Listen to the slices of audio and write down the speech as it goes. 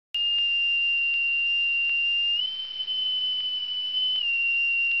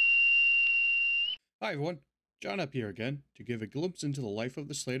Hi everyone, John up here again to give a glimpse into the life of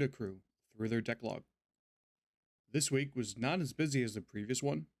the SLATER crew through their deck log. This week was not as busy as the previous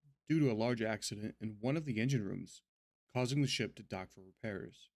one due to a large accident in one of the engine rooms, causing the ship to dock for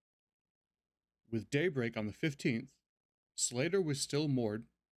repairs. With daybreak on the 15th, SLATER was still moored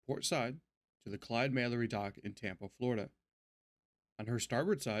port side to the Clyde Mallory dock in Tampa, Florida. On her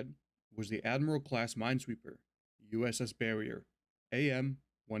starboard side was the Admiral-class minesweeper, USS Barrier, AM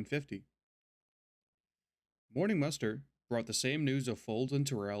 150. Morning muster brought the same news of Fold and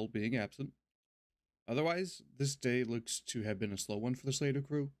Terrell being absent. Otherwise, this day looks to have been a slow one for the SLATER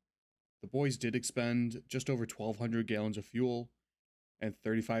crew. The boys did expend just over 1,200 gallons of fuel and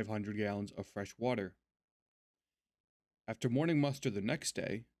 3,500 gallons of fresh water. After morning muster the next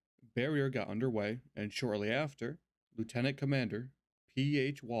day, Barrier got underway, and shortly after, Lieutenant Commander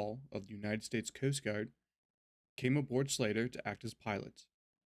P.H. Wall of the United States Coast Guard came aboard SLATER to act as pilot.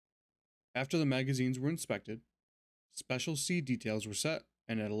 After the magazines were inspected, special sea details were set,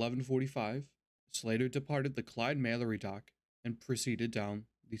 and at 11:45, SLATER departed the Clyde Mallory dock and proceeded down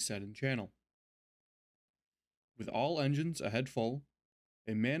the Seddon Channel. With all engines ahead full,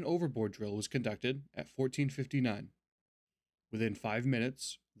 a man-overboard drill was conducted at 14:59. Within 5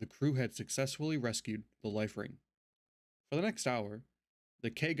 minutes, the crew had successfully rescued the life ring. For the next hour,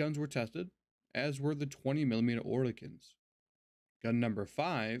 the K-guns were tested, as were the 20mm Oerlikons. Gun number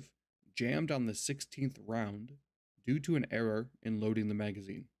 5 jammed on the 16th round due to an error in loading the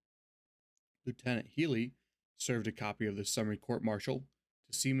magazine. Lieutenant Healy served a copy of the summary court-martial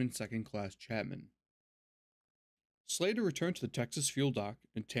to Seaman Second Class Chapman. SLATER returned to the Texas fuel dock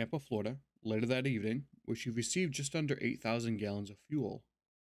in Tampa, Florida, later that evening, where she received just under 8,000 gallons of fuel.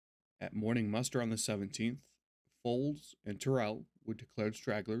 At morning muster on the 17th, Folds and Terrell were declared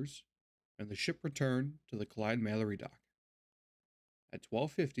stragglers, and the ship returned to the Clyde Mallory dock. At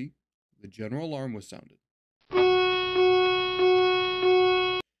 12:50, the general alarm was sounded.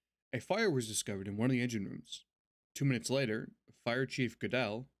 A fire was discovered in one of the engine rooms. 2 minutes later, Fire Chief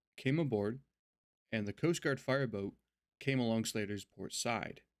Goodell came aboard, and the Coast Guard fireboat came along SLATER's port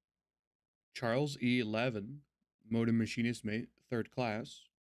side. Charles E. Lavin, motor machinist mate, 3rd class,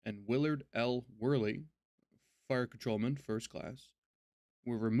 and Willard L. Worley, fire controlman, 1st class,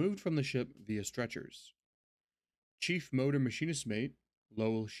 were removed from the ship via stretchers. Chief motor machinist mate,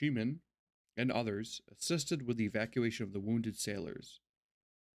 Lowell Sheeman, and others assisted with the evacuation of the wounded sailors.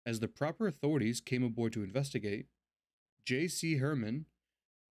 As the proper authorities came aboard to investigate, J.C. Herman,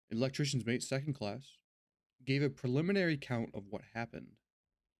 electrician's mate, 2nd class, gave a preliminary account of what happened.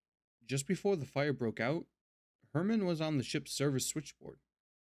 Just before the fire broke out, Herman was on the ship's service switchboard.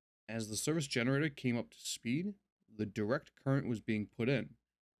 As the service generator came up to speed, the direct current was being put in.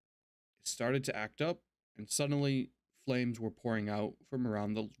 It started to act up, and suddenly flames were pouring out from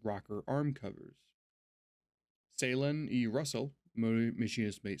around the rocker arm covers. Salen E. Russell, motor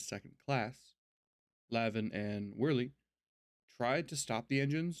machinist mate, 2nd class, Lavin and Worley tried to stop the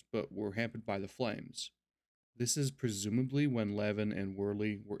engines but were hampered by the flames. This is presumably when Lavin and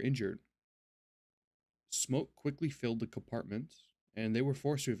Worley were injured. Smoke quickly filled the compartments, and they were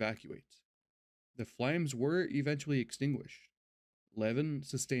forced to evacuate. The flames were eventually extinguished. Lavin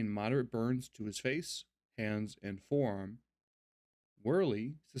sustained moderate burns to his face, hands, and forearm.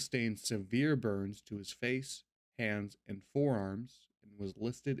 Worley sustained severe burns to his face, hands, and forearms, and was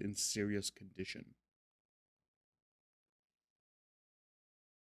listed in serious condition.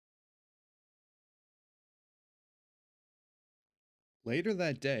 Later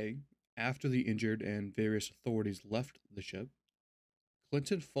that day, after the injured and various authorities left the ship,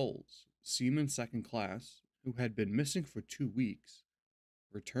 Clinton Folds, seaman 2nd class, who had been missing for 2 weeks,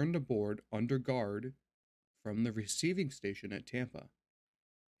 returned aboard under guard from the receiving station at Tampa.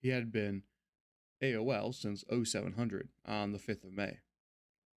 He had been AOL since 0700 on the 5th of May.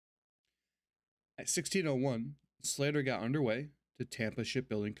 At 16:01, SLATER got underway to Tampa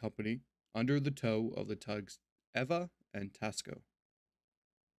Shipbuilding Company under the tow of the tugs Eva and Tasco.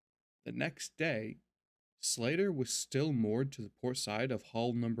 The next day, SLATER was still moored to the port side of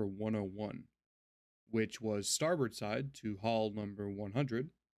hull number 101, which was starboard side to hull number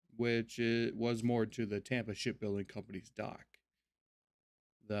 100, which was moored to the Tampa Shipbuilding Company's dock.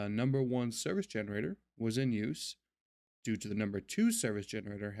 The number 1 service generator was in use due to the number 2 service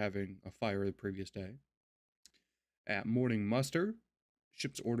generator having a fire the previous day. At morning muster,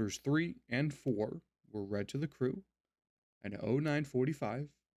 ship's orders 3 and 4 were read to the crew, and at 09:45,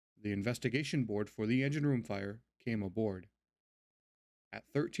 the investigation board for the engine room fire came aboard. At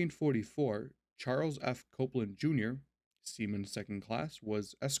 13:44, Charles F. Copeland, Jr., seaman 2nd class,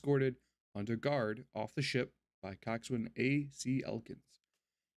 was escorted under guard off the ship by coxswain A.C. Elkins.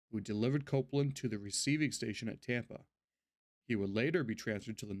 who delivered Copeland to the receiving station at Tampa. He would later be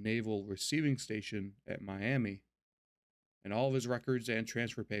transferred to the Naval Receiving Station at Miami, and all of his records and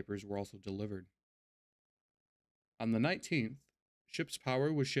transfer papers were also delivered. On the 19th, ship's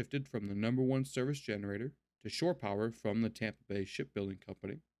power was shifted from the number 1 service generator to shore power from the Tampa Bay Shipbuilding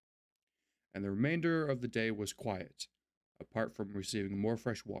Company, and the remainder of the day was quiet, apart from receiving more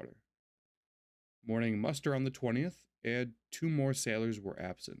fresh water. Morning muster on the 20th, and 2 more sailors were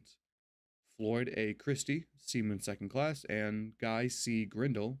absent. Floyd A. Christie, Seaman 2nd Class, and Guy C.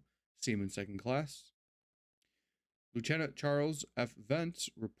 Grindle, Seaman 2nd Class. Lieutenant Charles F. Vent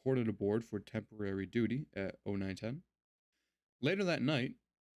reported aboard for temporary duty at 0910. Later that night,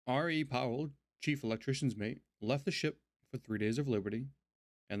 R.E. Powell, chief electrician's mate, left the ship for 3 days of liberty,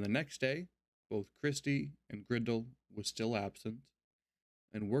 and the next day, both Christie and Grindle was still absent,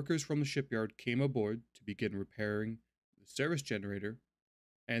 and workers from the shipyard came aboard to begin repairing the service generator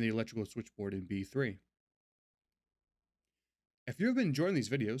and the electrical switchboard in B3. If you have been enjoying these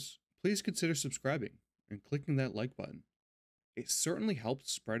videos, please consider subscribing and clicking that like button. It certainly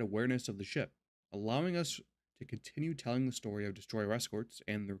helps spread awareness of the ship, allowing us to continue telling the story of destroyer escorts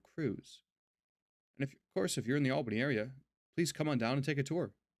and their crews. And of course, if you're in the Albany area, please come on down and take a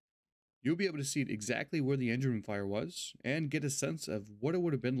tour. You'll be able to see exactly where the engine room fire was and get a sense of what it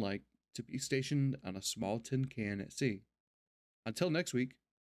would have been like to be stationed on a small tin can at sea. Until next week,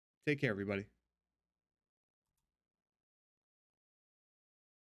 take care, everybody.